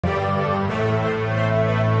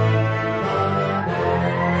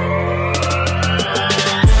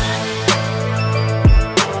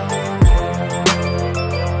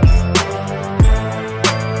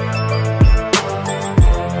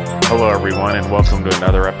Hello, everyone, and welcome to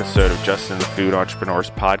another episode of Justin the Food Entrepreneurs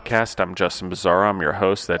Podcast. I'm Justin Bizzarro. I'm your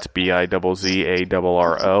host. That's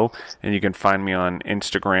Bizzarro. And you can find me on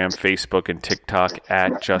Instagram, Facebook, and TikTok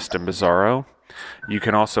at Justin Bizzarro. You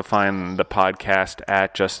can also find the podcast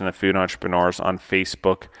at Justin the Food Entrepreneurs on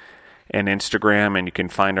Facebook and Instagram. And you can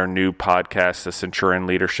find our new podcast, the Centurion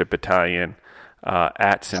Leadership Battalion,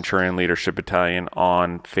 at Centurion Leadership Battalion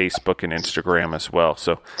on Facebook and Instagram as well.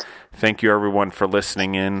 So thank you, everyone, for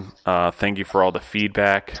listening in. Thank you for all the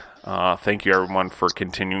feedback. Thank you, everyone, for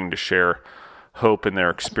continuing to share hope in their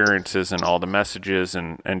experiences and all the messages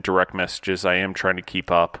and direct messages. I am trying to keep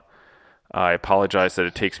up. I apologize that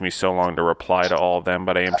it takes me so long to reply to all of them,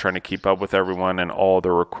 but I am trying to keep up with everyone and all the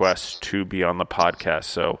requests to be on the podcast.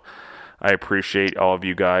 So I appreciate all of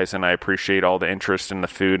you guys, and I appreciate all the interest in the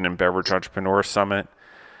Food and Beverage Entrepreneur Summit.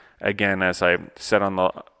 Again, as I said on the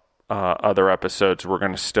other episodes, we're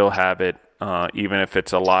going to still have it, even if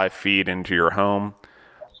it's a live feed into your home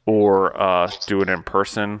or do it in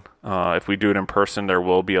person. If we do it in person, there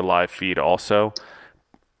will be a live feed also.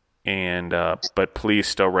 And but please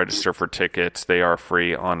still register for tickets. They are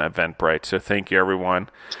free on Eventbrite. So thank you, everyone.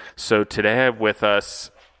 So today I have with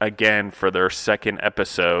us, again, for their second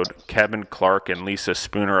episode, Kevin Clark and Lisa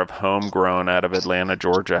Spooner of Homegrown out of Atlanta,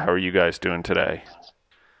 Georgia. How are you guys doing today?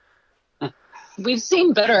 We've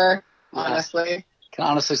seen better, honestly. Can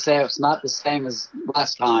honestly say it's not the same as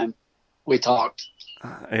last time we talked.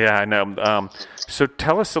 Yeah, I know. So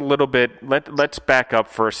tell us a little bit. Let's back up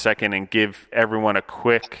for a second and give everyone a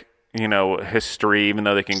quick, history, even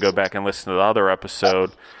though they can go back and listen to the other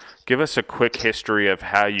episode. Give us a quick history of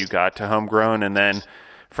how you got to Homegrown, and then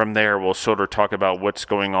from there we'll sort of talk about what's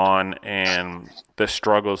going on and the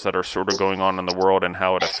struggles that are sort of going on in the world and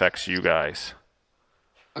how it affects you guys.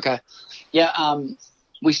 Okay. Yeah,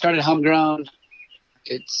 we started Homegrown.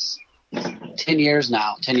 It's 10 years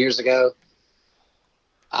now. 10 years ago,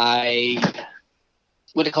 I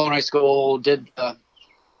went to culinary school, did the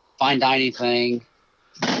fine dining thing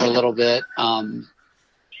for a little bit. Lisa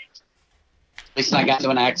and I got into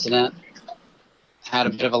an accident, had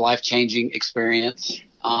a bit of a life-changing experience,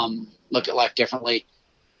 looked at life differently.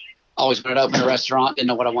 Always wanted to open a restaurant, didn't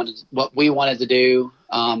know what we wanted to do.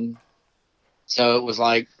 So it was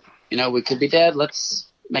like, we could be dead. Let's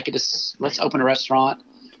open a restaurant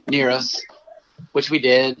near us, which we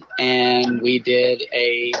did. And we did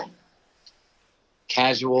a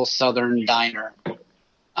casual Southern diner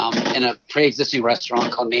in a pre-existing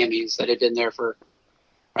restaurant called Mammy's that had been there for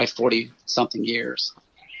probably 40 something years.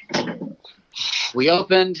 We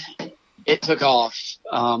opened, it took off.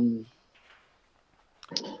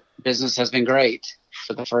 Business has been great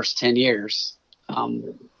for the first 10 years.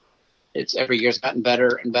 It's every year's gotten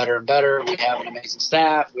better and better and better. We have an amazing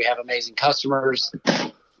staff. We have amazing customers.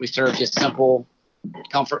 We serve just simple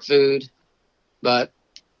comfort food, but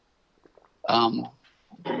like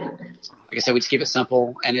I said, we just keep it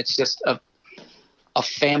simple, and it's just a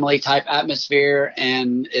family type atmosphere,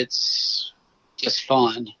 and it's just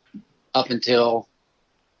fun up until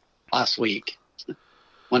last week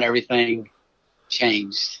when everything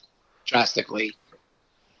changed drastically,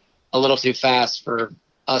 a little too fast for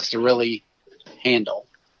us to really handle.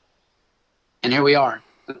 And here we are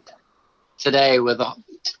today with a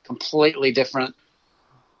completely different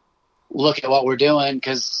look at what we're doing,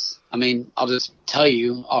 because I'll just tell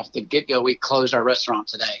you off the get-go, we closed our restaurant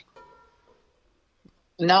today.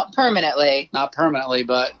 Not permanently,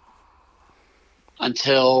 but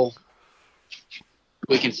until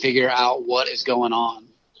we can figure out what is going on,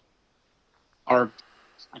 or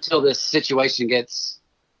until this situation gets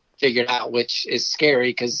figured out, which is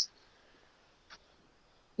scary because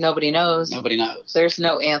nobody knows. There's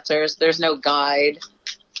no answers. There's no guide.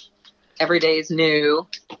 Every day is new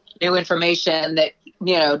information that,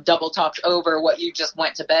 double talked over what you just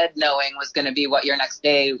went to bed knowing was going to be what your next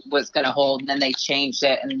day was going to hold. And then they changed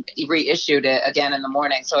it and reissued it again in the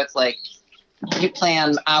morning. So it's like you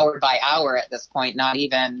plan hour by hour at this point, not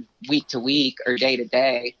even week to week or day to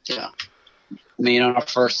day. Yeah. Our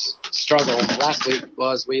first struggle last week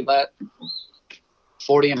was we let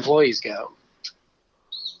 40 employees go,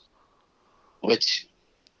 which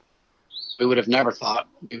we would have never thought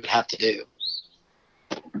we would have to do.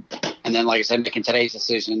 And then, like I said, making today's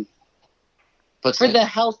decision for the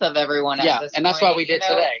health of everyone. Yeah, at this and that's point, what we did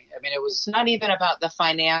today. It was not even about the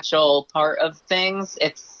financial part of things.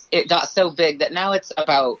 It got so big that now it's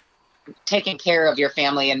about taking care of your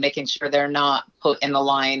family and making sure they're not put in the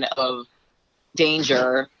line of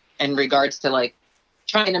danger in regards to like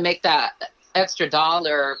trying to make that extra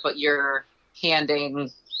dollar, but you're handing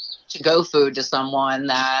to-go food to someone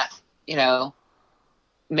that,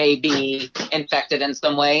 may be infected in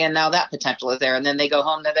some way, and now that potential is there. And then they go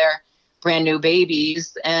home to their brand new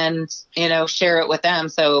babies and, share it with them.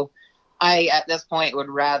 So I, at this point, would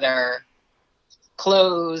rather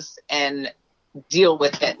close and deal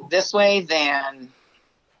with it this way than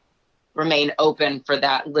remain open for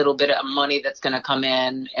that little bit of money that's going to come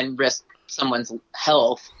in and risk someone's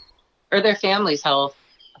health or their family's health.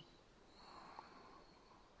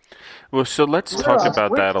 Well, so let's talk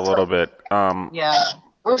about that a little bit. Yeah,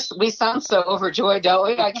 we sound so overjoyed, don't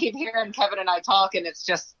we? I keep hearing Kevin and I talk, and it's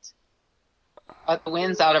just the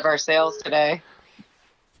wind's out of our sails today.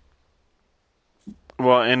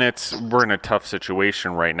 Well, and we're in a tough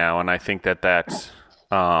situation right now, and I think that's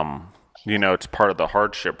it's part of the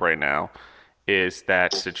hardship right now is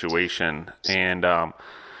that situation. And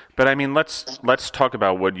but I mean, let's talk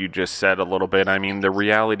about what you just said a little bit. I mean, the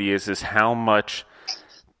reality is how much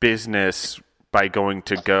business by going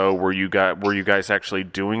to go were you guys actually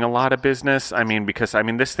doing a lot of business? I mean, because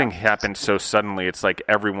this thing happened so suddenly, it's like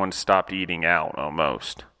everyone stopped eating out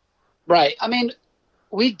almost. Right. I mean,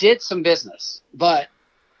 we did some business, but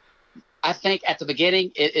I think at the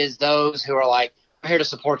beginning it is those who are like, we're here to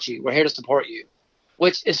support you. We're here to support you,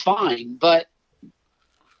 which is fine. But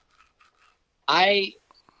I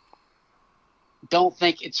don't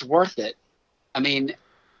think it's worth it. I mean,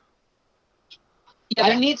 yeah,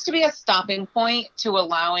 there needs to be a stopping point to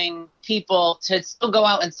allowing people to still go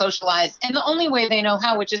out and socialize in the only way they know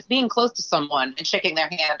how, which is being close to someone and shaking their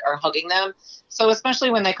hand or hugging them. So especially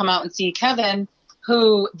when they come out and see Kevin,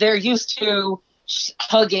 who they're used to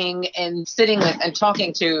hugging and sitting with and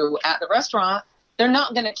talking to at the restaurant, they're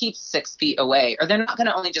not going to keep 6 feet away, or they're not going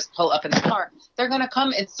to only just pull up in the car. They're going to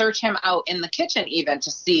come and search him out in the kitchen even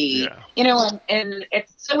to see, and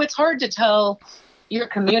it's hard to tell your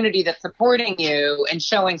community that's supporting you and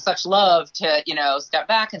showing such love to, step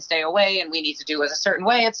back and stay away, and we need to do it a certain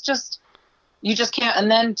way. It's just, you just can't. And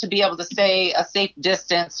then to be able to stay a safe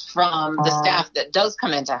distance from the staff that does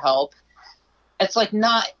come in to help,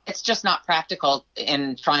 it's just not practical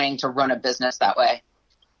in trying to run a business that way.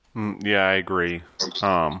 Yeah, I agree.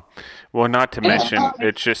 Well, not to mention,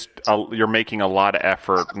 it's just you're making a lot of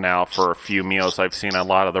effort now for a few meals. I've seen a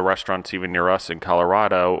lot of the restaurants even near us in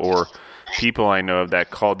Colorado, or people I know of that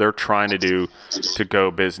they're trying to do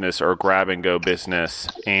to-go business or grab-and-go business,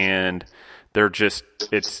 and they're just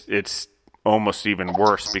it's almost even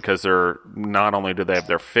worse because they're not only do they have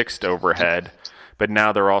their fixed overhead, but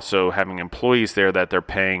now they're also having employees there that they're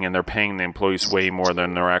paying, and they're paying the employees way more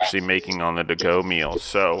than they're actually making on the to-go meals.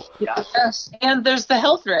 So yes, and there's the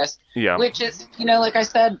health risk, which is, like I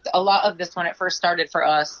said, a lot of this when it first started for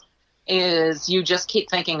us is you just keep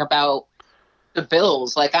thinking about the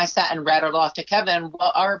bills. Like I sat and rattled off to Kevin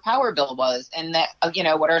what our power bill was, and that,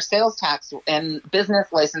 what our sales tax and business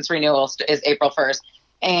license renewal is April 1st.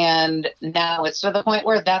 And now it's to the point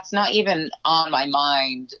where that's not even on my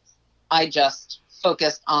mind. I just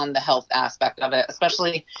focused on the health aspect of it,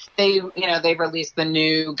 especially they released the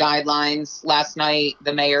new guidelines last night,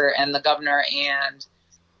 the mayor and the governor. And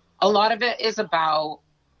a lot of it is about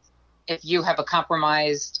if you have a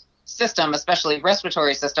compromised system, especially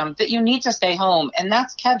respiratory system, that you need to stay home. And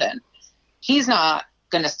that's Kevin. He's not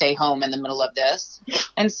going to stay home in the middle of this.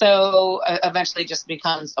 And so eventually just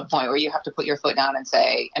becomes a point where you have to put your foot down and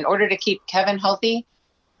say, in order to keep Kevin healthy,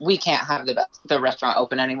 we can't have the restaurant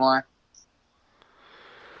open anymore.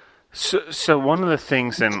 So one of the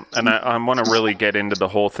things, and I want to really get into the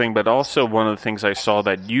whole thing, but also one of the things I saw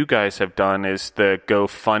that you guys have done is the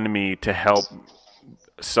GoFundMe to help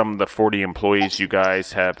some of the 40 employees you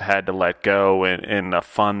guys have had to let go, and the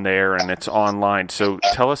fund there, and it's online. So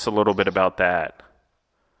tell us a little bit about that.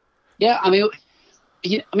 Yeah, I mean,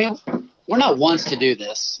 we're not ones to do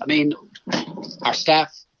this. I mean, our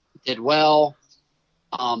staff did well.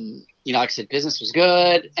 Like I said, business was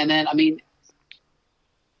good. And then,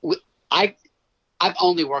 I've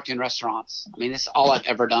only worked in restaurants. I mean, this is all I've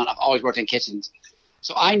ever done. I've always worked in kitchens.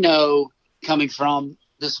 So I know, coming from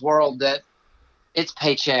this world, that it's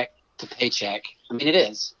paycheck to paycheck. I mean, it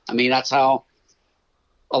is. I mean, that's how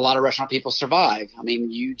a lot of restaurant people survive. I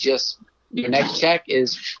mean, your next check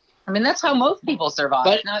is... I mean, that's how most people survive.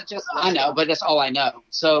 But not just... I know, but that's all I know.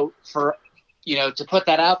 So for, to put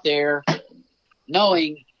that out there,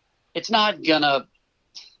 knowing it's not going to...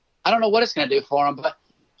 I don't know what it's going to do for them, but,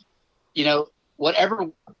 whatever...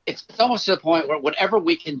 It's almost to the point where whatever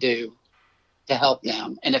we can do to help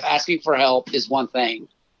them, and if asking for help is one thing,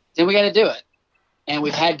 then we got to do it. And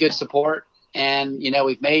we've had good support, and,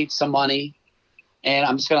 we've made some money, and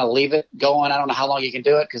I'm just going to leave it going. I don't know how long you can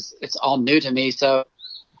do it because it's all new to me. So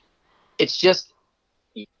it's just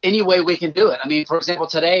any way we can do it. I mean, for example,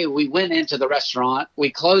 today we went into the restaurant, we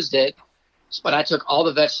closed it, but I took all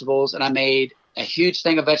the vegetables and I made a huge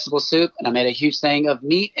thing of vegetable soup and I made a huge thing of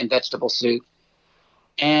meat and vegetable soup.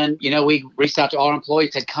 And, we reached out to all our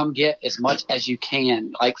employees, said, come get as much as you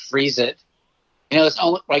can, like freeze it. It's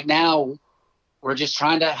only right now we're just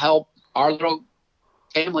trying to help our little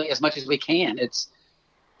family as much as we can. It's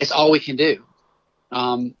all we can do.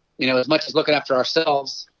 As much as looking after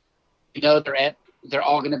ourselves, they're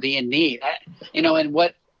all going to be in need. And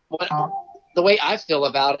what the way I feel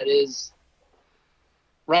about it is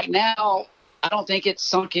right now, I don't think it's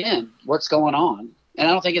sunk in what's going on. And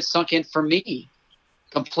I don't think it's sunk in for me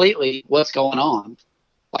completely what's going on.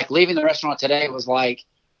 Like leaving the restaurant today was like,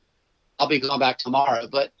 I'll be going back tomorrow,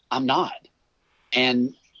 but I'm not.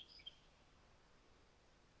 And,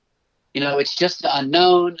 it's just the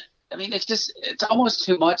unknown. I mean, it's almost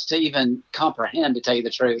too much to even comprehend, to tell you the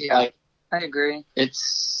truth. Yeah, like, I agree.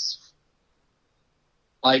 It's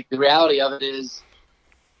like the reality of it is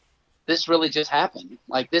this really just happened.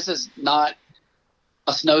 Like, this is not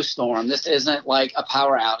a snowstorm. This isn't like a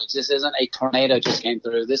power outage. This isn't a tornado just came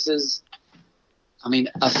through. This is, a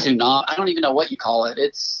tsunami. I don't even know what you call it.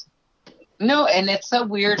 No, and it's so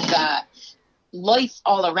weird that life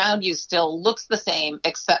all around you still looks the same,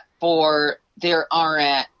 except for there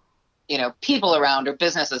aren't, people around or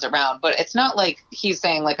businesses around. But it's not like he's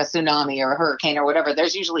saying like a tsunami or a hurricane or whatever.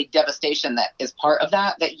 There's usually devastation that is part of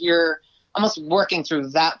that you're almost working through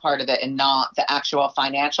that part of it and not the actual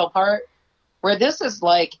financial part. Where this is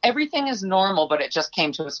like everything is normal, but it just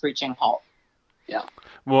came to a screeching halt. Yeah.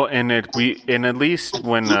 Well, and at least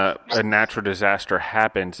when a natural disaster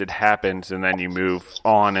happens, it happens, and then you move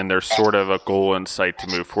on, and there's sort of a goal in sight to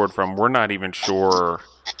move forward from. We're not even sure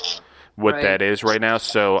what that is right now.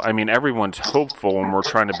 So, everyone's hopeful, and we're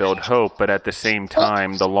trying to build hope, but at the same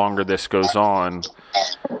time, the longer this goes on,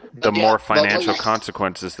 the more financial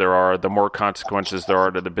consequences there are, the more consequences there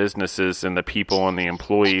are to the businesses and the people and the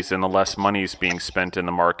employees, and the less money is being spent in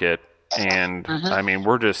the market. And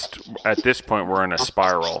we're just at this point we're in a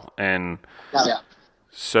spiral, and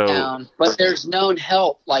so. But there's known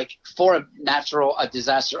help, like for a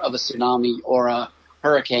disaster of a tsunami or a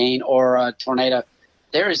hurricane or a tornado.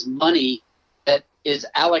 There is money that is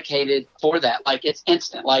allocated for that. Like it's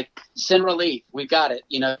instant. Like send relief, we got it.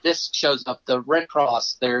 This shows up. The Red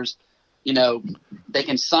Cross. There's, they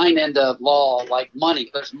can sign into law like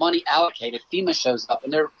money. There's money allocated. FEMA shows up,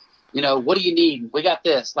 and they're. What do you need? We got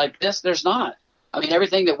this. Like this, there's not.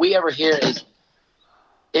 Everything that we ever hear is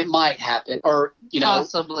it might happen. Or,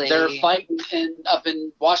 possibly. They're fighting up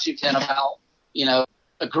in Washington about,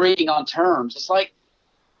 agreeing on terms. It's like,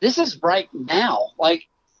 this is right now. Like,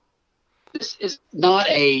 this is not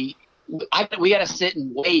we got to sit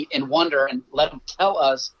and wait and wonder and let them tell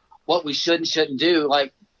us what we should and shouldn't do.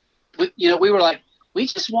 Like, we were like, we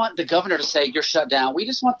just want the governor to say you're shut down. We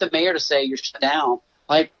just want the mayor to say you're shut down.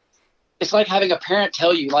 Like, it's like having a parent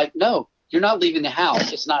tell you, like, no, you're not leaving the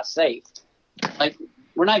house. It's not safe. Like,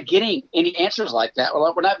 we're not getting any answers like that.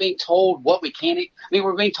 We're not being told what we can.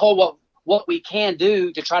 We're being told what we can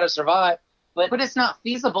do to try to survive. But it's not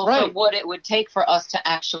feasible for what it would take for us to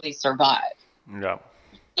actually survive. No.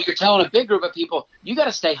 You're telling a big group of people, you got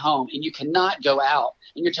to stay home and you cannot go out.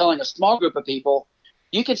 And you're telling a small group of people,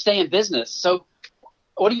 you can stay in business. So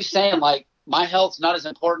what are you saying? Like, my health's not as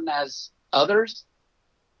important as others?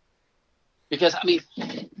 Because, we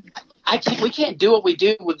can't do what we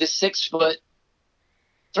do with this 6-foot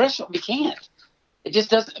threshold. We can't. It just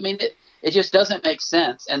doesn't, it just doesn't make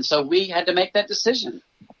sense. And so we had to make that decision.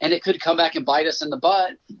 And it could come back and bite us in the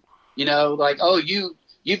butt. Like, oh, you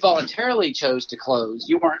voluntarily chose to close.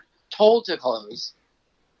 You weren't told to close.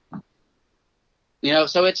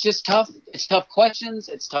 So it's just tough. It's tough questions.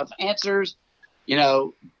 It's tough answers.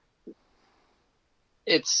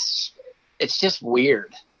 It's just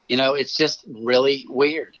weird. It's just really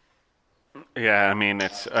weird. Yeah,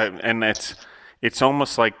 it's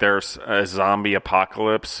almost like there's a zombie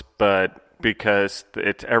apocalypse, but because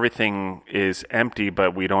everything is empty,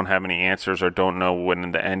 but we don't have any answers or don't know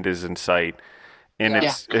when the end is in sight, and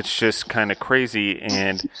it's just kind of crazy,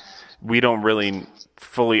 and we don't really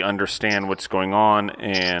fully understand what's going on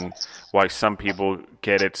and why some people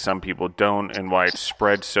get it, some people don't, and why it's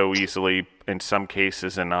spread so easily in some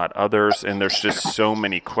cases and not others. And there's just so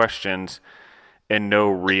many questions and no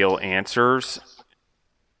real answers.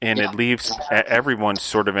 And it leaves everyone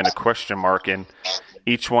sort of in a question mark. And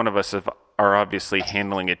each one of us are obviously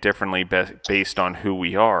handling it differently based on who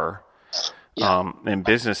we are in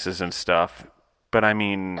businesses and stuff. But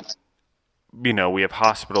we have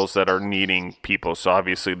hospitals that are needing people. So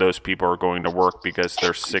obviously those people are going to work because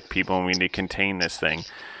they're sick people and we need to contain this thing.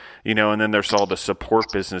 And then there's all the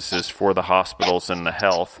support businesses for the hospitals and the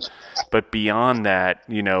health. But beyond that,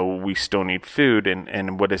 we still need food.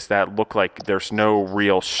 And what does that look like? There's no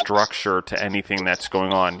real structure to anything that's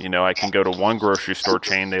going on. I can go to one grocery store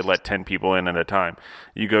chain, they let 10 people in at a time.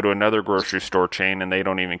 You go to another grocery store chain and they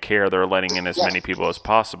don't even care. They're letting in as many people as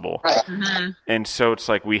possible. Right. Mm-hmm. And so it's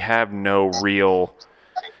like we have no real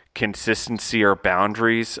consistency or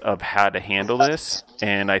boundaries of how to handle this.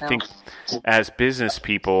 And I think as business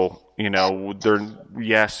people, we can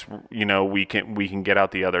get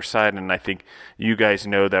out the other side. And I think you guys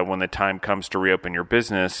know that when the time comes to reopen your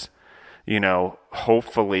business,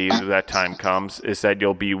 hopefully that time comes, is that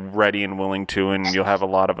you'll be ready and willing to, and you'll have a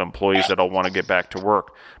lot of employees that'll want to get back to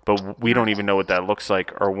work. But we don't even know what that looks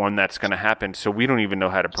like or when that's going to happen. So we don't even know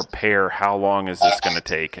how to prepare. How long is this going to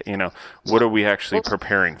take? What are we actually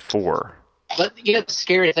preparing for? But the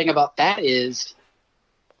scary thing about that is,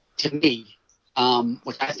 to me,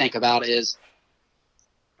 which I think about is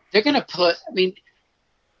they're going to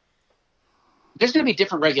there's going to be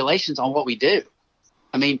different regulations on what we do.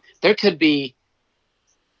 There could be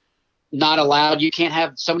not allowed. You can't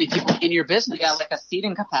have so many people in your business. Yeah, like a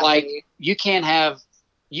seating capacity. Like you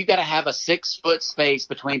got to have a 6-foot space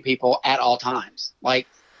between people at all times. Like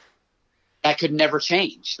that could never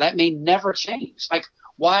change. That may never change. Like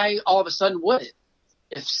why all of a sudden would it?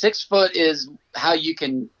 If 6 foot is how you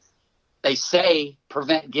can, they say,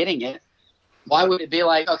 prevent getting it, why would it be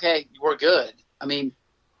like, okay, we're good?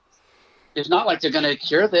 It's not like they're going to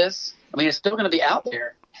cure this. It's still going to be out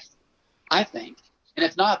there, I think. And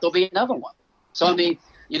if not, there'll be another one. So,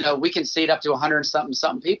 we can seat up to 100 and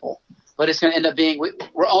something people, but it's going to end up being,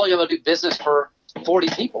 we're only going to do business for 40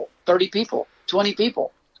 people, 30 people, 20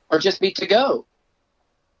 people, or just be to go,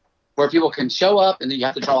 where people can show up and then you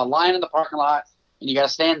have to draw a line in the parking lot and you got to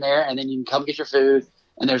stand there and then you can come get your food.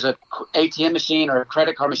 And there's a ATM machine or a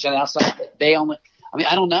credit card machine outside. They only,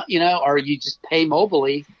 I don't know, or you just pay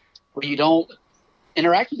mobily where you don't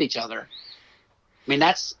interact with each other.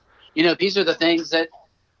 That's, these are the things that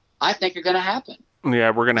I think are going to happen.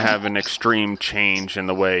 Yeah, we're going to have an extreme change in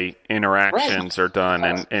the way interactions are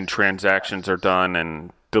done and transactions are done,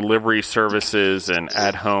 and delivery services and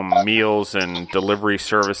at-home meals and delivery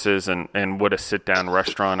services and what a sit-down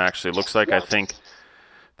restaurant actually looks like. I think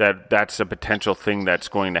that's a potential thing that's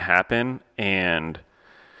going to happen. And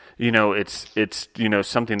it's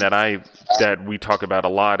something that we talk about a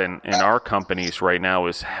lot in our companies right now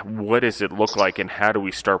is what does it look like and how do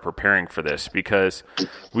we start preparing for this? Because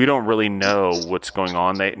we don't really know what's going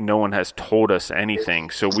on. No one has told us anything.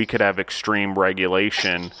 So we could have extreme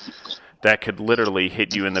regulation that could literally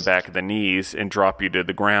hit you in the back of the knees and drop you to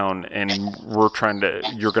the ground. And you're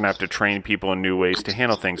going to have to train people in new ways to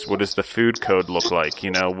handle things. What does the food code look like?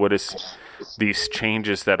 What is these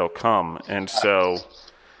changes that'll come? And so,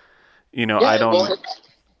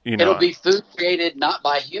 it'll be food created not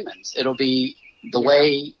by humans. It'll be the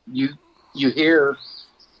way you hear.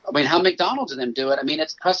 How McDonald's and them do it.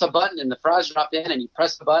 It's press a button and the fries drop in, and you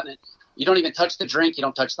press the button. And you don't even touch the drink. You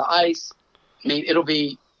don't touch the ice. It'll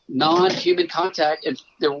be non-human contact, and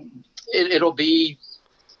it'll be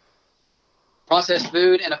processed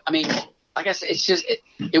food. And like I said, it's just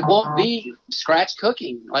it won't be scratch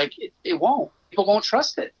cooking. Like it won't. People won't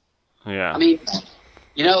trust it. Yeah.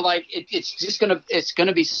 It's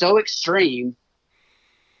gonna be so extreme,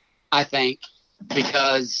 I think,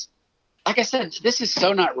 because like I said, this is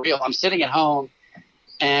so not real. I'm sitting at home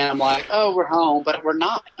and I'm like, oh, we're home, but we're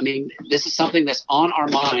not. This is something that's on our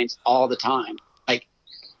minds all the time. Like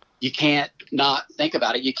you can't not think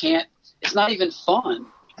about it. It's not even fun.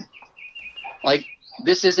 Like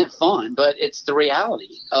this isn't fun, but it's the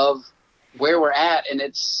reality of where we're at, and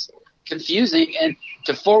it's confusing. And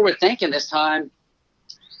to forward thinking this time,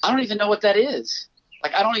 I don't even know what that is.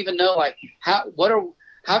 Like, I don't even know, like, how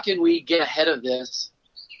can we get ahead of this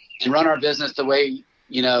and run our business the way,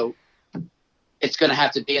 it's going to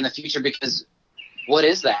have to be in the future, because what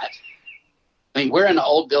is that? We're in an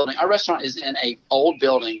old building. Our restaurant is in an old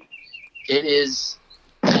building. It is,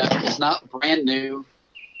 it's not brand new.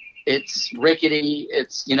 It's rickety.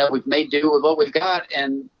 It's, we've made do with what we've got,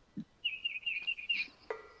 and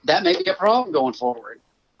that may be a problem going forward.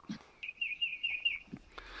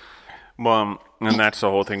 Well, and that's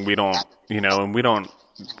the whole thing. We don't,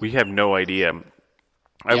 we have no idea.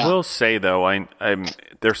 I will say though,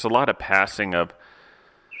 there's a lot of passing of,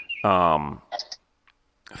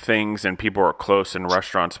 things, and people are close in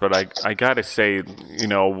restaurants, but I gotta say,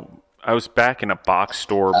 I was back in a box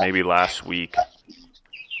store maybe last week,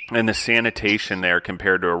 and the sanitation there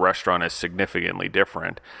compared to a restaurant is significantly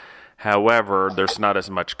different. However, there's not as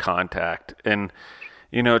much contact. And,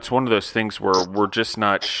 it's one of those things where we're just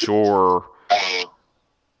not sure.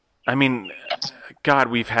 I mean, God,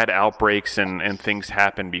 we've had outbreaks and things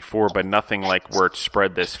happen before, but nothing like where it's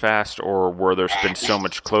spread this fast or where there's been so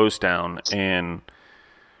much close down. And,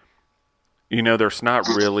 there's not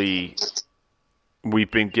really,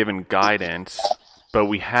 we've been given guidance, but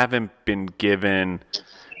we haven't been given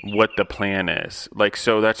what the plan is.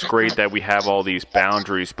 So that's great that we have all these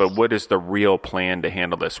boundaries, but what is the real plan to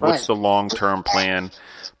handle this? What's the long-term plan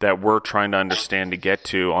that we're trying to understand to get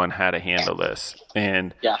to on how to handle this?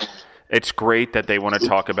 And it's great that they want to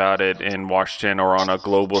talk about it in Washington or on a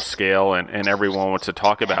global scale, and everyone wants to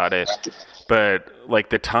talk about it. But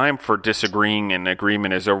the time for disagreeing and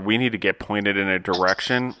agreement is, we need to get pointed in a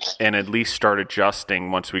direction and at least start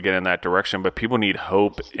adjusting once we get in that direction. But people need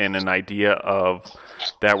hope and an idea of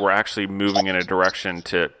that we're actually moving in a direction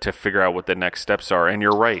to figure out what the next steps are. And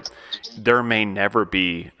you're right. There may never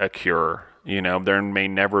be a cure. There may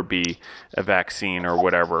never be a vaccine or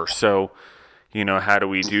whatever. So, how do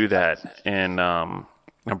we do that? And I'm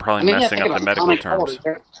probably messing up the medical terms.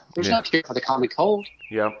 There's no cure for the common cold.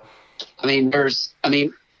 Yep. Especially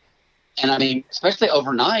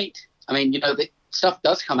overnight. The stuff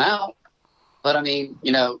does come out, but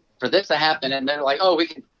for this to happen, and they're like, oh, we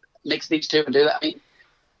can mix these two and do that.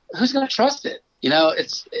 Who's going to trust it?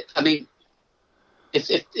 If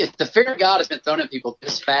the fear of God has been thrown at people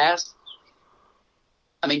this fast,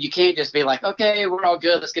 you can't just be like, okay, we're all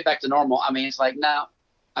good, let's get back to normal. It's like, no.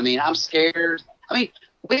 I'm scared. We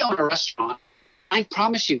own a restaurant. I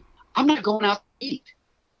promise you, I'm not going out to eat.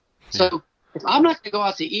 So if I'm not going to go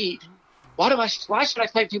out to eat, why should I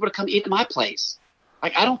expect people to come eat at my place?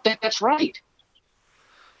 I don't think that's right.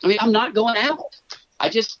 I'm not going out.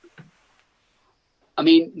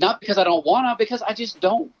 Not because I don't want to, because I just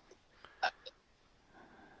don't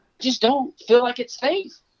feel like it's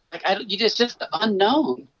safe. It's just the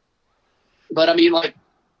unknown. But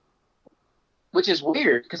which is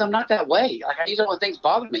weird because I'm not that way. I usually when things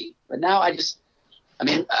bother me, but now I've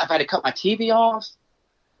had to cut my TV off.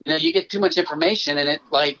 You get too much information and it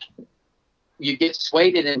you get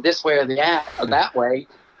swayed in this way or that way,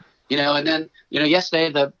 and then,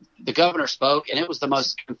 yesterday the governor spoke and it was the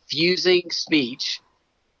most confusing speech.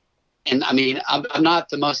 And I'm not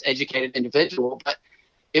the most educated individual, but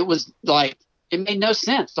it was it made no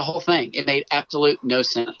sense. The whole thing, it made absolute no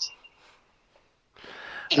sense.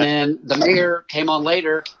 And then the mayor came on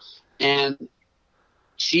later and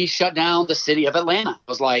she shut down the city of Atlanta. It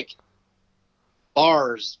was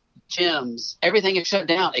bars, gyms, everything is shut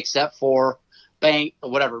down except for bank or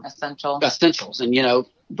whatever. Essentials. And,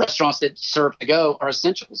 restaurants that serve to go are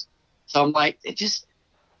essentials. So I'm I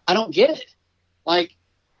don't get it. I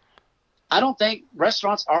don't think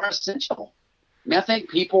restaurants are essential. I think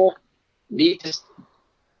people need to,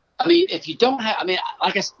 if you don't have,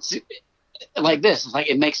 this,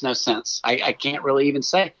 it makes no sense. I can't really even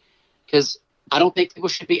say, because I don't think people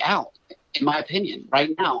should be out, in my opinion,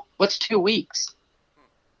 right now. What's 2 weeks?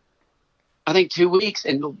 I think 2 weeks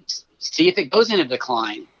and see if it goes in a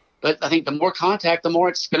decline. But I think the more contact, the more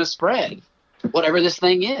it's going to spread, whatever this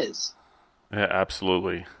thing is. Yeah,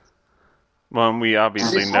 absolutely. Well, and we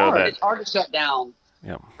obviously know that it's hard to shut down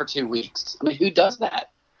for 2 weeks. Who does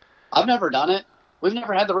that? I've never done it. We've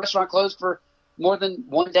never had the restaurant closed for more than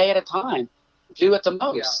 1 day at a time, 2 at the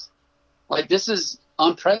most. This is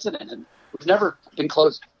unprecedented. We've never been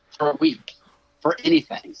closed for a week for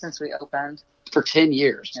anything since we opened for 10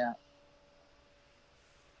 years. Yeah.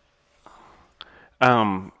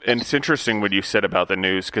 And it's interesting what you said about the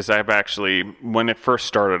news, because when it first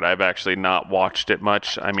started, I've actually not watched it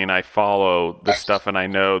much. I follow the stuff and I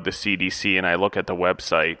know the CDC and I look at the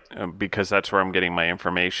website because that's where I'm getting my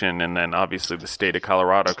information. And then obviously the state of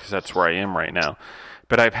Colorado, because that's where I am right now.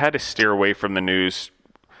 But I've had to steer away from the news.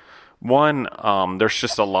 One, there's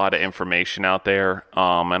just a lot of information out there.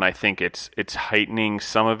 And I think it's heightening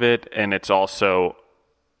some of it. And it's also,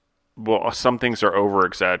 some things are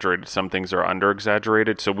over-exaggerated, some things are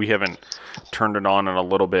under-exaggerated, so we haven't turned it on in a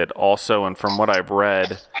little bit also. And from what I've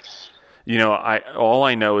read, all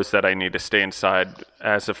I know is that I need to stay inside.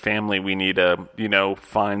 As a family, we need to,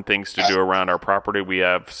 find things to do around our property. We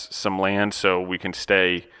have some land, so we can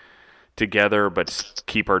stay together but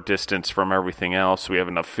keep our distance from everything else. We have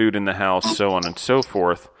enough food in the house, so on and so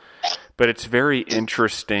forth. But it's very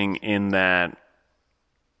interesting in that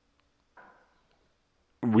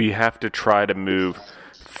we have to try to move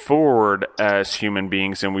forward as human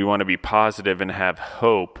beings, and we want to be positive and have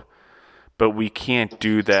hope. but we can't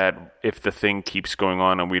do that if the thing keeps going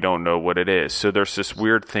on and we don't know what it is. So there's this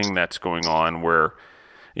weird thing that's going on where,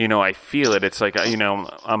 I feel it. It's like,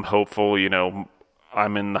 I'm hopeful,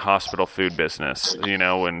 I'm in the hospital food business,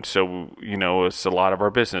 and so, it's a lot of our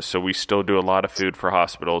business. So we still do a lot of food for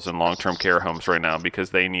hospitals and long-term care homes right now because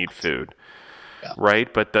they need food. Yeah.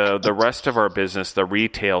 Right. But the rest of our business, the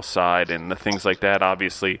retail side and the things like that,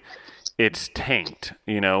 obviously it's tanked.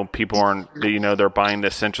 People aren't, they're buying the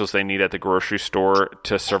essentials they need at the grocery store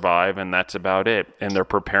to survive. And that's about it. And they're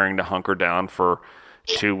preparing to hunker down for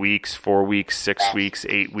 2 weeks, 4 weeks, 6 weeks,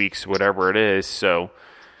 8 weeks, whatever it is. So,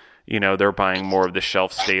 they're buying more of the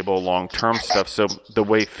shelf stable long-term stuff. So the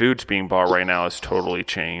way food's being bought right now is totally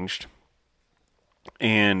changed.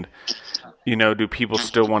 And, do people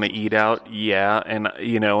still want to eat out? Yeah. And,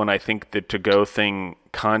 and I think the to-go thing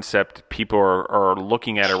concept, people are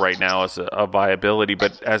looking at it right now as a viability,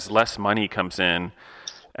 but as less money comes in,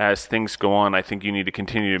 as things go on, I think you need to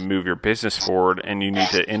continue to move your business forward and you need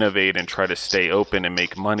to innovate and try to stay open and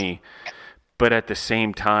make money. But at the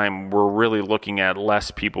same time, we're really looking at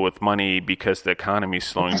less people with money because the economy is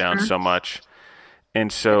slowing down so much.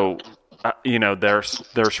 And so,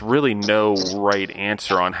 there's really no right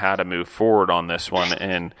answer on how to move forward on this one.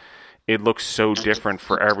 And it looks so different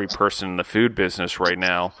for every person in the food business right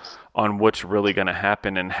now on what's really going to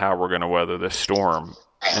happen and how we're going to weather the storm.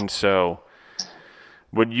 And so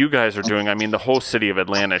what you guys are doing, the whole city of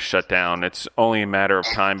Atlanta is shut down. It's only a matter of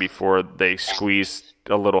time before they squeeze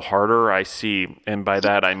a little harder, I see. And by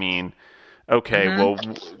that, I mean, okay, well,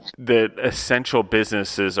 the essential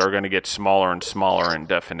businesses are going to get smaller and smaller in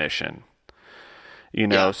definition.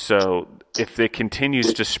 So if it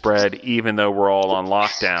continues to spread, even though we're all on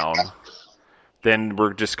lockdown, then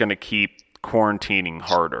we're just going to keep quarantining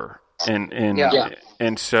harder.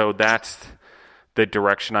 And so that's the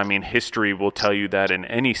direction. History will tell you that in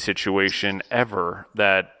any situation ever,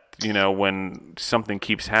 that, when something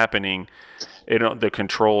keeps happening, the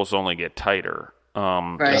controls only get tighter,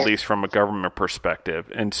 at least from a government perspective.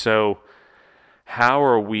 And so how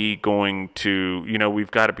are we going to,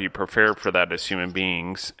 we've got to be prepared for that as human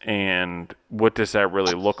beings. And what does that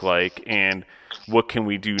really look like? And what can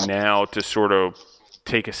we do now to sort of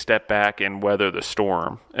take a step back and weather the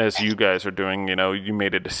storm as you guys are doing? You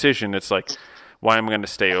made a decision. It's like, why am I going to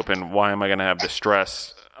stay open? Why am I going to have the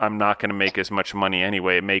stress? I'm not going to make as much money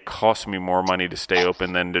anyway. It may cost me more money to stay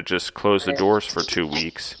open than to just close the doors for 2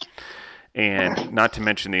 weeks. And not to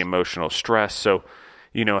mention the emotional stress. So,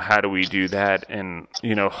 how do we do that? And,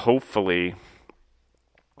 hopefully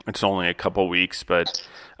it's only a couple weeks, but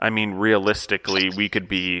realistically, we could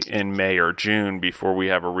be in May or June before we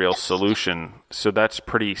have a real solution. So that's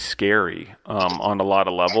pretty scary on a lot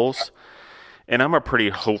of levels. And I'm a pretty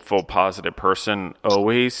hopeful, positive person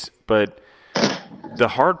always, but the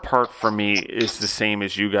hard part for me is the same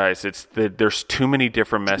as you guys. It's that there's too many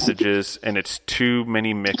different messages and it's too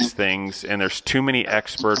many mixed things and there's too many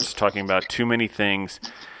experts talking about too many things.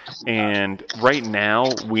 And right now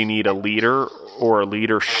we need a leader or a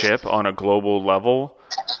leadership on a global level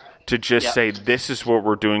to just say, this is what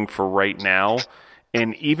we're doing for right now.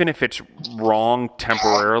 And even if it's wrong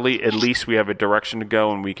temporarily, at least we have a direction to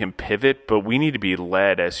go and we can pivot, but we need to be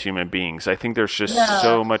led as human beings. I think there's just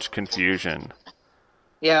so much confusion.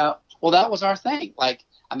 Yeah. Well, that was our thing.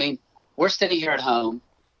 We're sitting here at home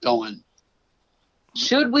going,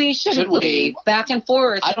 should we? Back and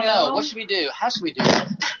forth. I don't know. What should we do? How should we do it?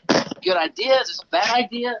 Good idea? Is this a bad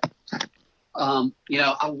idea?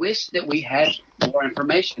 I wish that we had more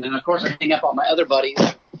information. And of course, I hang up on my other buddies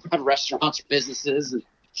that have restaurants, businesses, and,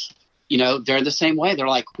 they're the same way. They're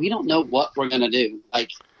like, we don't know what we're going to do.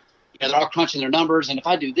 They're all crunching their numbers. And if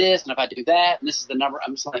I do this and if I do that, and this is the number,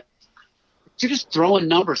 I'm just like, you're just throwing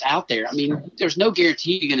numbers out there. There's no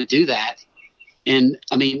guarantee you're going to do that. And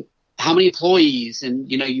how many employees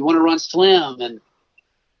and, you want to run slim and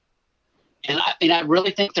I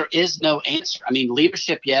really think there is no answer.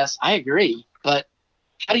 Leadership, yes, I agree. But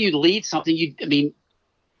how do you lead something?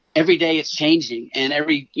 Every day it's changing and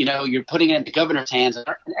you're putting it in the governor's hands and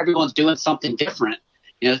everyone's doing something different.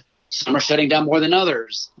 Some are shutting down more than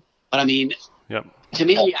others. But to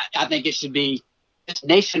me, I think it should be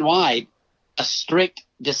nationwide, a strict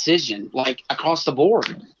decision, across the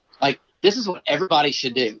board. This is what everybody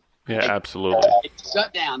should do. Yeah, absolutely.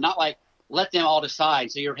 Shut down, not let them all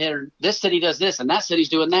decide. So you're hearing this city does this and that city's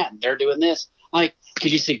doing that and they're doing this.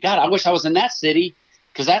 Because you say, God, I wish I was in that city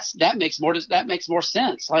because that makes more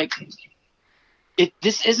sense.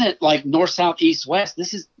 This isn't north, south, east, west.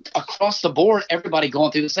 This is across the board. Everybody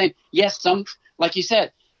going through the same. Yes, some, like you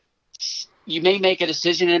said, you may make a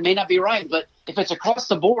decision and it may not be right, but if it's across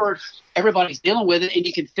the board, everybody's dealing with it and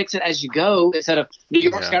you can fix it as you go instead of New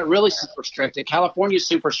York's got really super strict and California's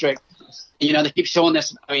super strict. You know, they keep showing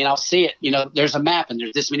this. I mean, I'll see it. You know, there's a map and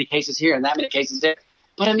there's this many cases here and that many cases there.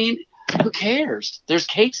 But I mean, who cares? There's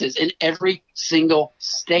cases in every single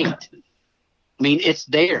state. I mean, it's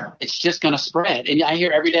there. It's just going to spread. And I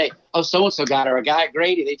hear every day, oh, so-and-so got it, or a guy at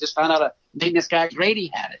Grady. They just found out a maintenance guy at Grady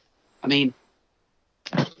had it. I mean,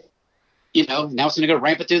 you know, now it's going to go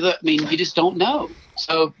rampant through I mean, you just don't know.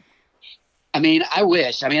 So, I mean,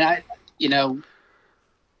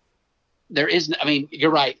 there is, I mean, you're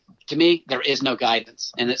right. To me, there is no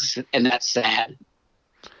guidance, and that's sad.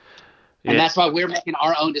 And that's why we're making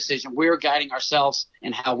our own decision. We're guiding ourselves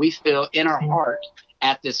in how we feel in our heart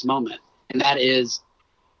at this moment. And that is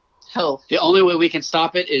health. The only way we can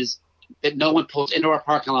stop it is that no one pulls into our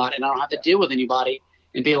parking lot and I don't have to deal with anybody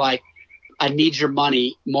and be like, I need your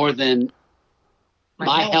money more than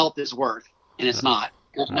my health is worth. And it's not.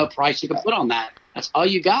 There's no price you can put on that. That's all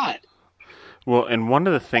you got. Well, and one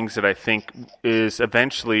of the things that I think is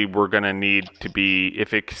eventually we're going to need to be,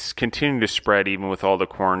 if it's continuing to spread, even with all the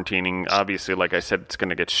quarantining, obviously, like I said, it's going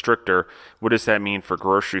to get stricter. What does that mean for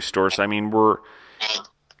grocery stores? I mean, we're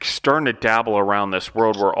starting to dabble around this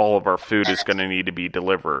world where all of our food is going to need to be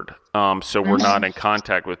delivered. So we're not in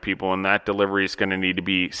contact with people, and that delivery is going to need to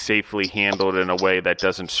be safely handled in a way that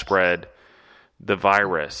doesn't spread the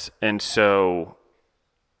virus. And so,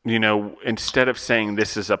 you know, instead of saying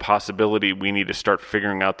this is a possibility, we need to start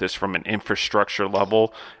figuring out this from an infrastructure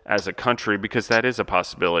level as a country, because that is a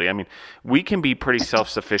possibility. I mean, we can be pretty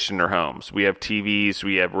self-sufficient in our homes. We have TVs,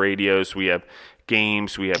 we have radios, we have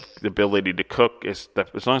games, we have the ability to cook. As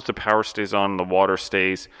long as the power stays on, the water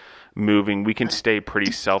stays moving, we can stay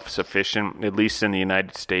pretty self-sufficient, at least in the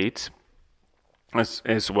United States,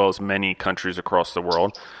 as well as many countries across the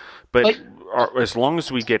world. But as long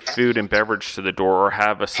as we get food and beverage to the door or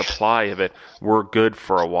have a supply of it, we're good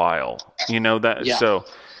for a while. You know that. Yeah. So,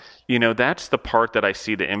 you know, that's the part that I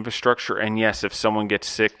see the infrastructure. And yes, if someone gets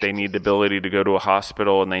sick, they need the ability to go to a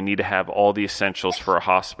hospital and they need to have all the essentials for a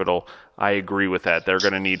hospital. I agree with that. They're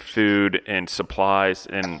going to need food and supplies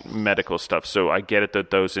and medical stuff. So I get it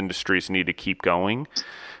that those industries need to keep going.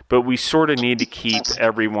 But we sort of need to keep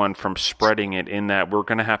everyone from spreading it, in that we're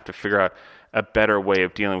going to have to figure out a better way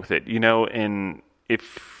of dealing with it, you know. And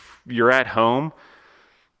if you're at home,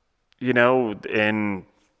 you know, and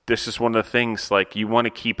this is one of the things, like, you want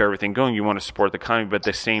to keep everything going, you want to support the economy, but at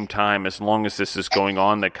the same time, as long as this is going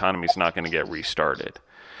on, the economy is not going to get restarted.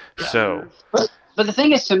 So, but the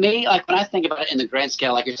thing is, to me, like, when I think about it in the grand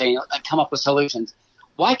scale, like you're saying, I come up with solutions.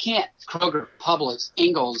 Why can't Kroger, Publix,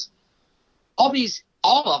 Ingles,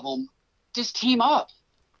 all of them just team up?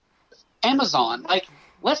 Amazon, like,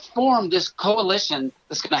 let's form this coalition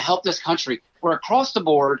that's going to help this country, where across the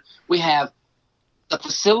board we have the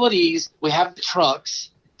facilities, we have the trucks,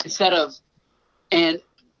 and,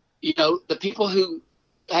 you know, the people who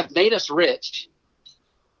have made us rich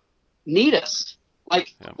need us.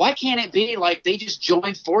 Like, why can't it be like they just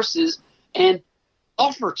join forces and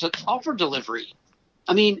offer delivery?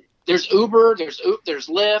 I mean, there's Uber, there's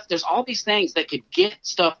Lyft, there's all these things that could get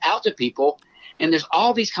stuff out to people, and there's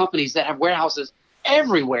all these companies that have warehouses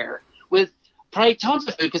everywhere with probably tons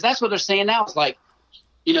of food, because that's what they're saying now. It's like,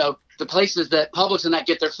 you know, the places that Publix and that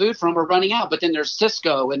get their food from are running out, but then there's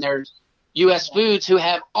Cisco and there's U.S. Foods who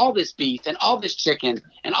have all this beef and all this chicken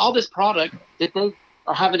and all this product that they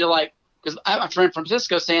are having to, like, because I have a friend from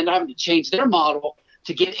Cisco saying they're having to change their model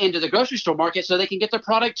to get into the grocery store market so they can get their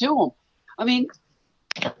product to them. I mean,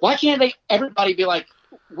 why can't everybody be like,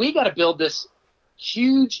 we got to build this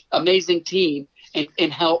huge, amazing team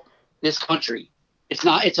and help this country?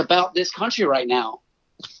 It's about this country right now.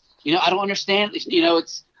 You know, I don't understand. You know,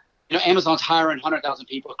 Amazon's hiring 100,000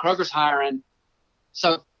 people. Kroger's hiring.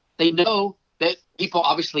 So they know that people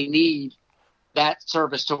obviously need that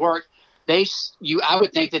service to work. I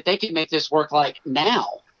would think that they can make this work like now,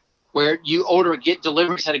 where you get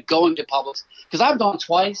delivery instead of going to Publix. Because I've gone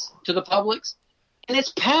twice to the Publix and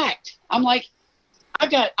it's packed. I'm like, I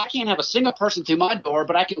can't have a single person through my door,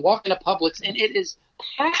 but I can walk into Publix and it is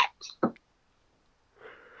packed.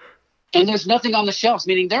 And there's nothing on the shelves,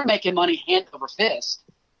 meaning they're making money hand over fist.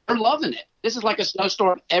 They're loving it. This is like a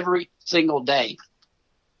snowstorm every single day.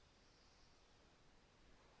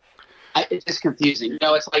 It's just confusing. You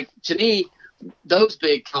know, it's like, to me, those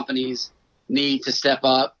big companies need to step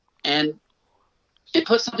up and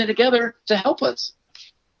put something together to help us.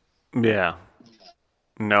 Yeah.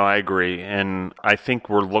 No, I agree. And I think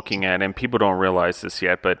we're looking at, and people don't realize this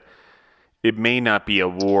yet, but it may not be a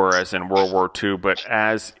war as in World War II, but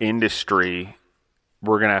as industry,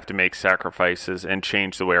 we're going to have to make sacrifices and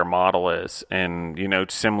change the way our model is. And,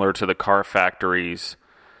 similar to the car factories,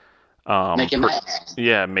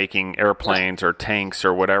 making airplanes or tanks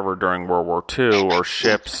or whatever during World War II, or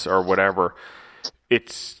ships or whatever.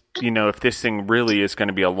 It's, if this thing really is going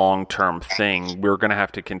to be a long-term thing, we're going to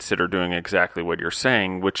have to consider doing exactly what you're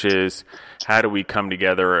saying, which is, how do we come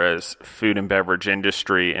together as food and beverage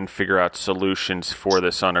industry and figure out solutions for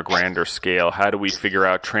this on a grander scale? How do we figure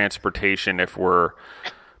out transportation if we're,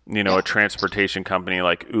 a transportation company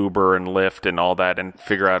like Uber and Lyft and all that, and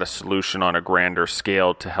figure out a solution on a grander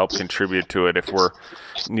scale to help contribute to it? If we're,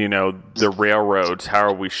 the railroads, how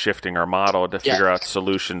are we shifting our model to figure out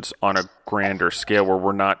solutions on a grander scale where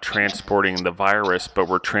we're not transporting the virus, but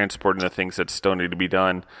we're transporting the things that still need to be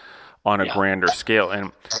done on a grander scale?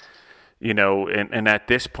 And, and at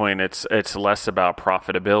this point, it's less about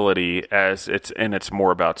profitability it's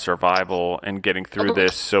more about survival and getting through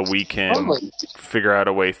this, so we can figure out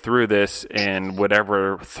a way through this, and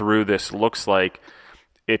whatever through this looks like,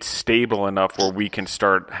 it's stable enough where we can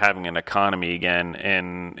start having an economy again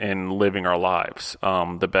and living our lives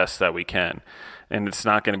the best that we can. And it's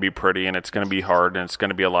not going to be pretty, and it's going to be hard, and it's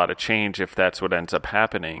going to be a lot of change if that's what ends up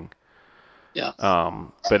happening. Yeah.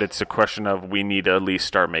 But it's a question of, we need to at least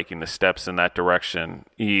start making the steps in that direction.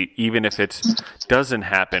 Even if it doesn't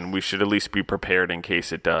happen, we should at least be prepared in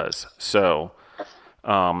case it does. So,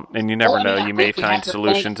 and you never know, you may find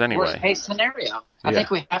solutions anyway. Worst case scenario. I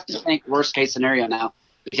think we have to think worst case scenario now,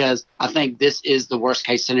 because I think this is the worst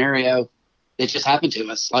case scenario that just happened to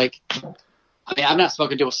us. Like, I've not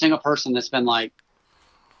spoken to a single person that's been like,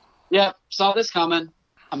 yeah, saw this coming.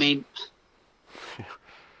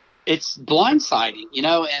 It's blindsiding,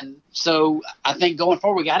 and so I think going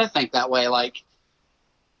forward, we got to think that way. Like,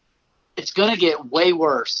 it's going to get way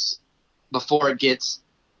worse before it gets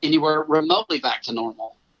anywhere remotely back to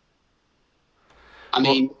normal.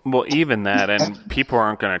 Well, even that, and people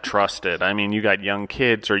aren't going to trust it. You got young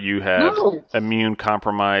kids, or you have immune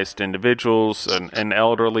compromised individuals and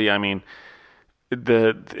elderly.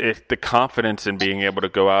 The confidence in being able to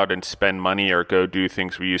go out and spend money or go do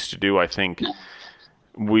things we used to do, I think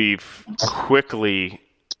we've quickly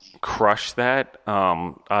crushed that,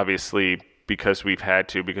 obviously because we've had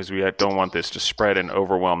to, because we don't want this to spread and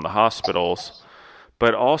overwhelm the hospitals.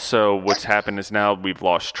 But also what's happened is now we've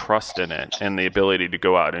lost trust in it and the ability to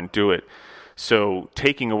go out and do it. So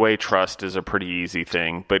taking away trust is a pretty easy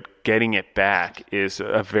thing, but getting it back is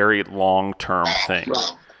a very long-term thing.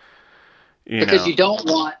 Right. Because you don't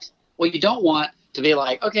want to be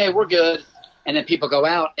like, okay, we're good, and then people go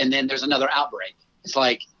out and then there's another outbreak. It's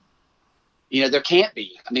like, there can't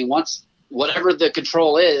be. Once whatever the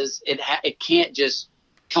control is, it can't just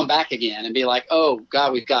come back again and be like, oh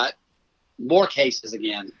God, we've got more cases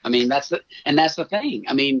again. That's the thing.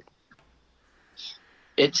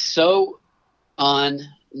 It's so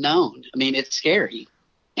unknown. It's scary.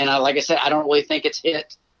 And like I said, I don't really think it's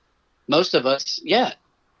hit most of us yet,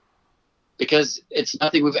 because it's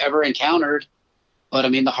nothing we've ever encountered. But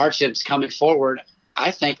the hardships coming forward,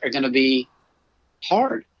 I think, are going to be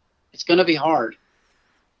hard. It's going to be hard.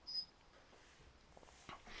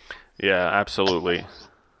 Yeah, absolutely.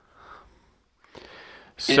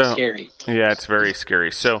 And it's scary. Yeah, it's very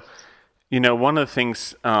scary. So, one of the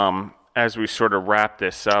things, as we sort of wrap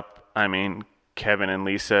this up, Kevin and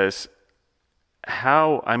Lisa,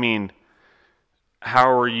 how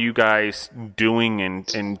are you guys doing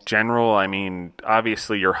in general?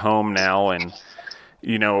 Obviously you're home now, and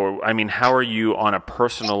how are you on a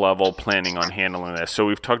personal level planning on handling this? So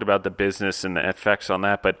we've talked about the business and the effects on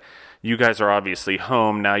that, but you guys are obviously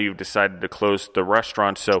home. Now you've decided to close the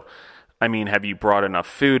restaurant. So, have you brought enough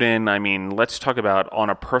food in? Let's talk about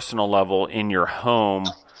on a personal level in your home,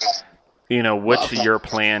 what's your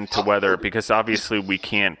plan to weather? Because obviously we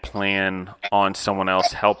can't plan on someone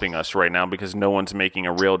else helping us right now, because no one's making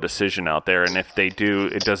a real decision out there. And if they do,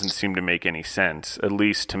 it doesn't seem to make any sense, at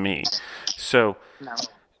least to me. So,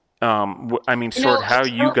 how are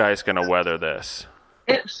you guys going to weather this?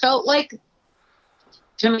 It felt like,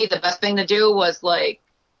 to me, the best thing to do was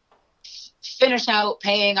finish out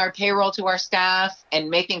paying our payroll to our staff and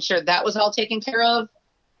making sure that was all taken care of.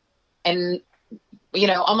 And,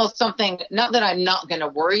 almost something, not that I'm not going to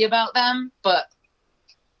worry about them, but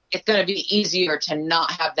it's going to be easier to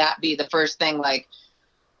not have that be the first thing,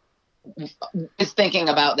 is thinking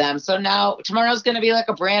about them. So now tomorrow's going to be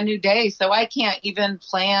a brand new day. So I can't even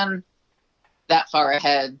plan that far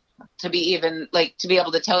ahead to be even to be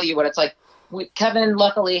able to tell you what it's like. Kevin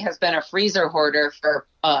luckily has been a freezer hoarder for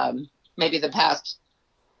maybe the past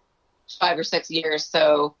 5 or 6 years.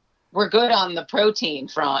 So we're good on the protein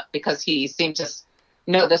front, because he seemed to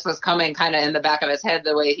know this was coming kind of in the back of his head,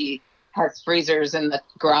 the way he has freezers in the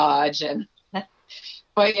garage. And,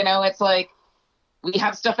 but, you know, it's like, we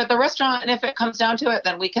have stuff at the restaurant, and if it comes down to it,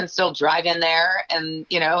 then we can still drive in there and,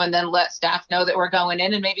 you know, and then let staff know that we're going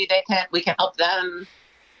in, and maybe we can help them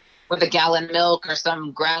with a gallon of milk or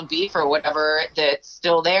some ground beef or whatever that's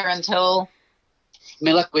still there until. I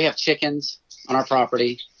mean, look, we have chickens on our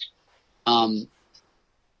property.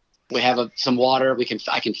 We have some water.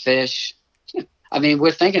 I can fish. I mean,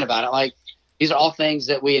 we're thinking about it. Like, these are all things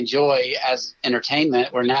that we enjoy as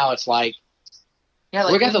entertainment, where now it's like, yeah,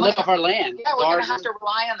 like we're going to live off our land. Yeah, we're going to have to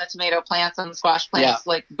rely on the tomato plants and squash plants. Yeah.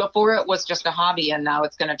 Like, before it was just a hobby, and now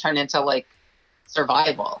it's going to turn into, like,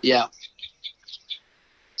 survival. Yeah.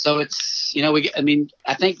 So it's, you know,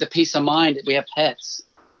 I think the peace of mind that we have pets,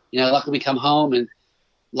 you know, luckily we come home and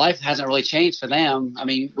life hasn't really changed for them. I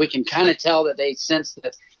mean, we can kind of tell that they sense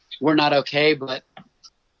that we're not okay, but,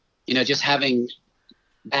 you know, just having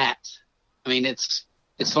that, I mean, it's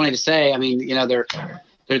funny to say. I mean, you know, they're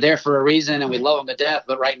there for a reason, and we love them to death.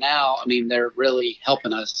 But right now, I mean, they're really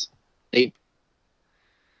helping us.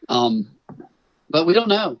 But we don't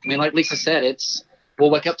know. I mean, like Lisa said, we'll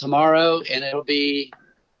wake up tomorrow and it'll be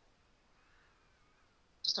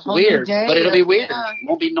just a whole weird, new day. But it'll be weird. Yeah. It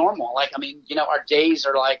won't be normal. Like, I mean, you know, our days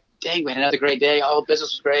are like, dang, we had another great day. Oh,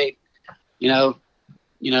 business was great. You know,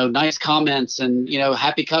 nice comments and, you know,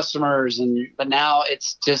 happy customers. But now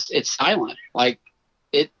it's silent. Like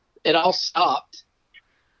it all stopped.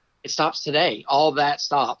 It stops today. All that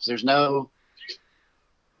stops. There's something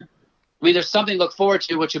to look forward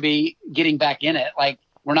to, which will be getting back in it. Like,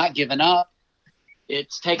 we're not giving up.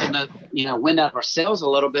 It's taking the, you know, wind out of our sails a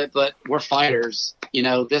little bit, but we're fighters. You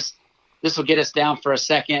know, this will get us down for a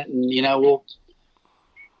second, and, you know, we'll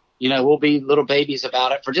be little babies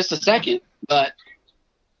about it for just a second. But,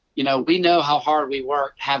 you know, we know how hard we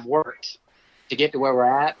have worked to get to where we're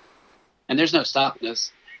at, and there's no stopping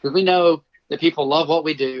us, because we know that people love what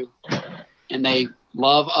we do, and they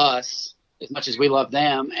love us as much as we love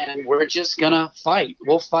them, and we're just gonna fight.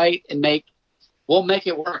 We'll fight and we'll make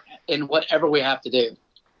it work in whatever we have to do.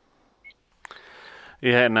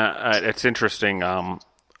 Yeah, and it's interesting. I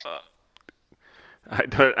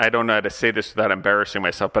don't know how to say this without embarrassing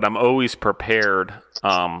myself, but I'm always prepared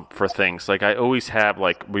for things. Like, I always have,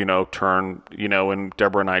 like, you know, and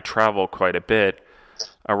Deborah and I travel quite a bit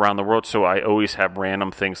around the world, so I always have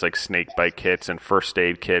random things like snake bite kits and first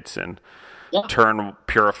aid kits and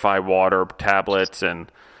purify water tablets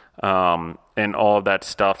and all of that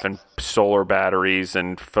stuff, and solar batteries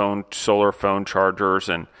and solar phone chargers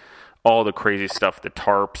and all the crazy stuff, the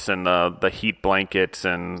tarps and the heat blankets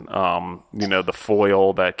and you know, the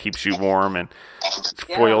foil that keeps you warm and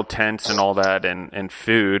foil tents and all that, and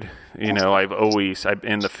food. You know, I'm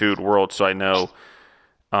in the food world, so I know.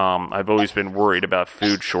 I've always been worried about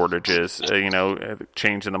food shortages, you know,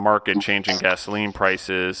 change in the market, change in gasoline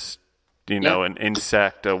prices, you know, an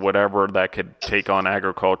insect, whatever that could take on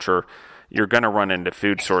agriculture. You're going to run into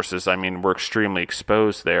food sources. I mean, we're extremely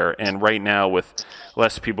exposed there. And right now, with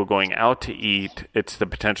less people going out to eat, it's the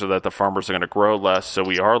potential that the farmers are going to grow less. So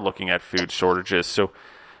we are looking at food shortages. So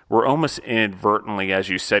we're almost inadvertently, as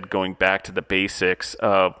you said, going back to the basics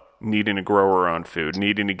of needing to grow our own food,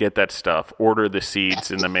 needing to get that stuff, order the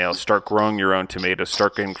seeds in the mail, start growing your own tomatoes,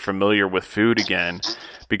 start getting familiar with food again,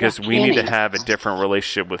 because we need to have a different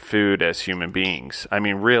relationship with food as human beings. I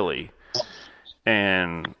mean, really.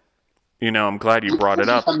 And, you know, I'm glad you brought it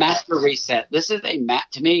up. A master reset.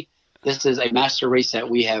 To me, this is a master reset.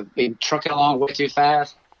 We have been trucking along way too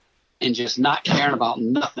fast and just not caring about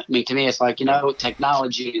nothing. I mean, to me, it's like, you know,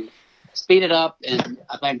 technology and speed it up. And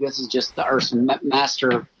I think this is just the Earth's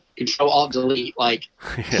master Control Alt Delete. Like,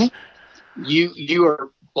 you are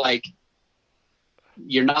like,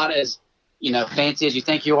 you're not as, you know, fancy as you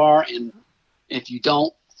think you are, and if you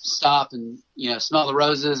don't stop and, you know, smell the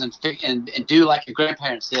roses and do like your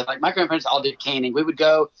grandparents did. Like, my grandparents all did canning. We would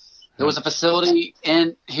go. There was a facility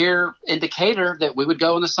here in Decatur that we would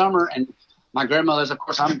go in the summer, and my grandmother's, of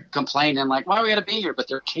course, I'm complaining like, why are we got to be here? But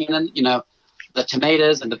they're canning, you know, the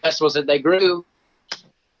tomatoes and the vegetables that they grew,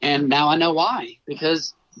 and now I know why,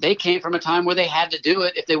 because they came from a time where they had to do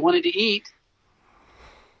it if they wanted to eat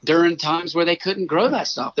during times where they couldn't grow that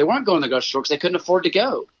stuff. They weren't going to the grocery store because they couldn't afford to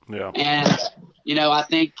go. Yeah. And, you know, I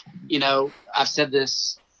think, you know, I've said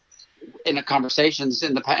this in the conversations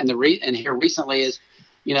and here recently is,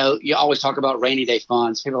 you know, you always talk about rainy day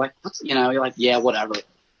funds. People are like, you know, you're like, yeah, whatever.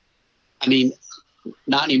 I mean,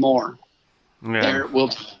 not anymore. Yeah.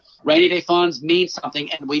 Rainy day funds mean something.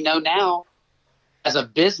 And we know now as a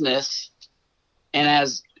business and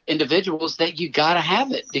as individuals that you got to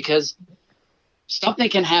have it, because something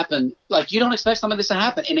can happen. Like, you don't expect something like this to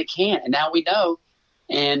happen, and it can. And now we know.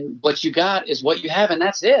 And what you got is what you have, and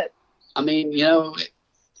that's it. I mean,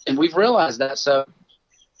 and we've realized that. So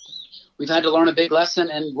we've had to learn a big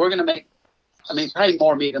lesson, and we're going to make, probably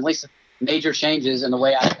more me, at least major changes in the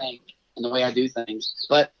way I think and the way I do things.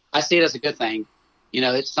 But I see it as a good thing.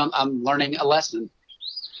 I'm learning a lesson,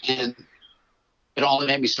 and it'll only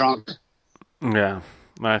make me stronger. Yeah.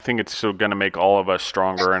 I think it's still going to make all of us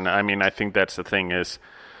stronger. And I think that's the thing is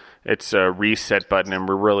it's a reset button, and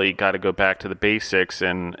we really got to go back to the basics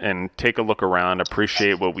and take a look around,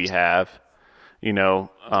 appreciate what we have,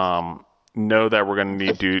 know that we're going to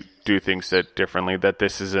need to do things differently, that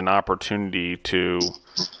this is an opportunity to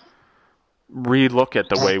relook at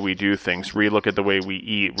the way we do things, relook at the way we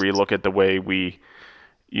eat, relook at the way we,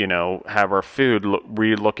 have our food,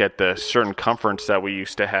 relook at the certain comforts that we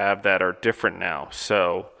used to have that are different now.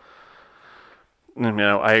 So,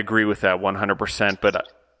 I agree with that 100%. But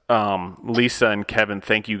Lisa and Kevin,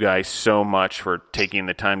 thank you guys so much for taking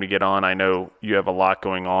the time to get on. I know you have a lot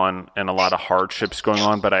going on and a lot of hardships going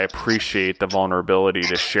on, but I appreciate the vulnerability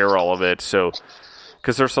to share all of it. So,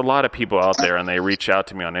 because there's a lot of people out there, and they reach out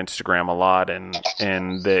to me on Instagram a lot, and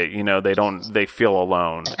they feel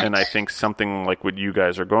alone. And I think something like what you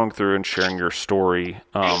guys are going through and sharing your story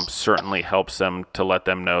certainly helps them to let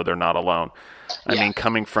them know they're not alone. I mean,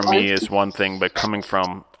 coming from me is one thing, but coming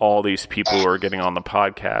from all these people who are getting on the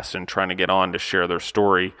podcast and trying to get on to share their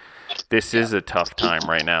story, this is a tough time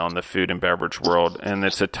right now in the food and beverage world, and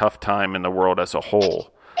it's a tough time in the world as a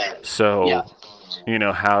whole. So,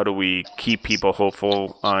 how do we keep people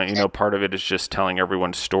hopeful? Part of it is just telling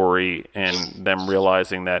everyone's story and them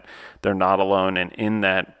realizing that they're not alone, and in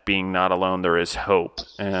that being not alone, there is hope.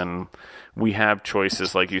 And we have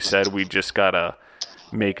choices, like you said. We just got to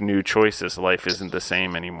make new choices. Life isn't the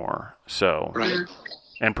same anymore. So,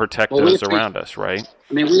 and protect those around us, right?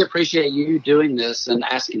 We appreciate you doing this and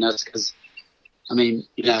asking us, because,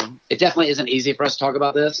 it definitely isn't easy for us to talk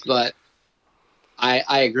about this, but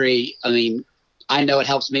I agree. I know it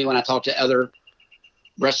helps me when I talk to other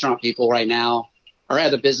restaurant people right now, or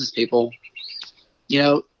other business people.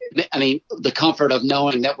 The comfort of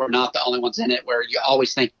knowing that we're not the only ones in it, where you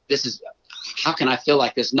always think, how can I feel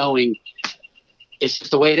like this, knowing it's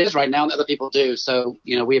just the way it is right now and other people do. So,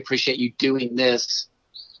 we appreciate you doing this.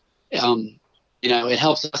 It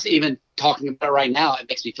helps us even talking about it right now. It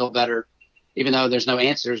makes me feel better, even though there's no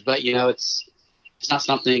answers, but it's not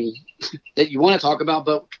something that you want to talk about,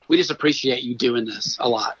 but we just appreciate you doing this a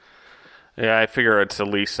lot. Yeah, I figure it's the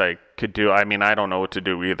least I could do. I don't know what to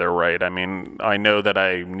do either, right? I know that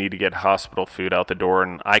I need to get hospital food out the door,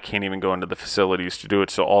 and I can't even go into the facilities to do it,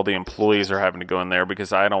 so all the employees are having to go in there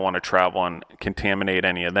because I don't want to travel and contaminate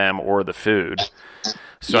any of them or the food.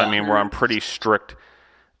 So, we're on pretty strict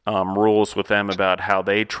rules with them about how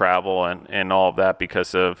they travel and all of that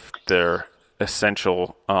because of their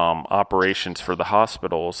essential operations for the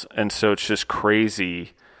hospitals. And so it's just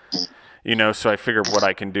crazy, so I figured what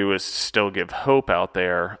I can do is still give hope out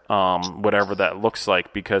there, whatever that looks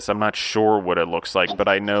like, because I'm not sure what it looks like, but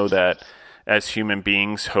I know that as human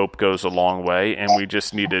beings, hope goes a long way, and we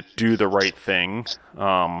just need to do the right thing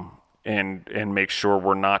and make sure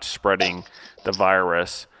we're not spreading the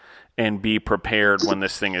virus, and be prepared when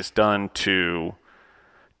this thing is done to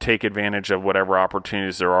take advantage of whatever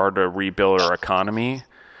opportunities there are to rebuild our economy.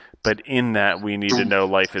 But in that, we need to know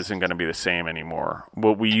life isn't going to be the same anymore.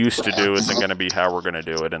 What we used to do isn't going to be how we're going to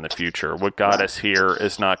do it in the future. What got us here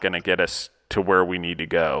is not going to get us to where we need to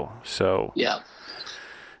go. So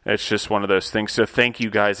it's just one of those things. So thank you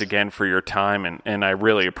guys again for your time, and I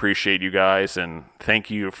really appreciate you guys, and thank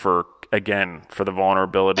you for the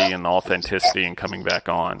vulnerability and the authenticity and coming back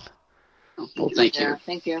on. Well, thank you.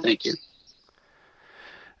 Thank you. Thank you.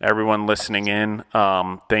 Everyone listening in,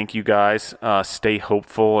 thank you guys. Stay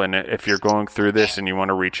hopeful, and if you're going through this and you want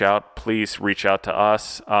to reach out, please reach out to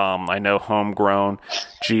us. I know Homegrown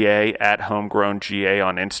GA at Homegrown GA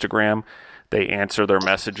on Instagram. They answer their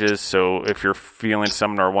messages, so if you're feeling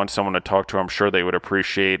something or want someone to talk to, I'm sure they would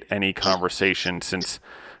appreciate any conversation, since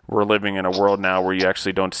we're living in a world now where you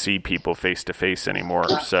actually don't see people face to face anymore.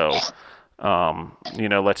 So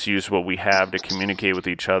let's use what we have to communicate with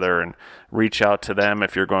each other and reach out to them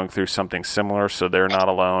if you're going through something similar, so they're not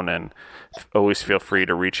alone. And always feel free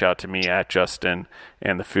to reach out to me at Justin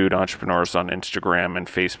and the Food Entrepreneurs on Instagram and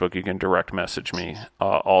Facebook. You can direct message me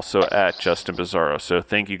also at Justin Bizzarro. So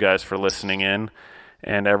thank you guys for listening in,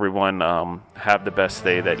 and everyone have the best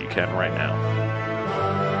day that you can right now.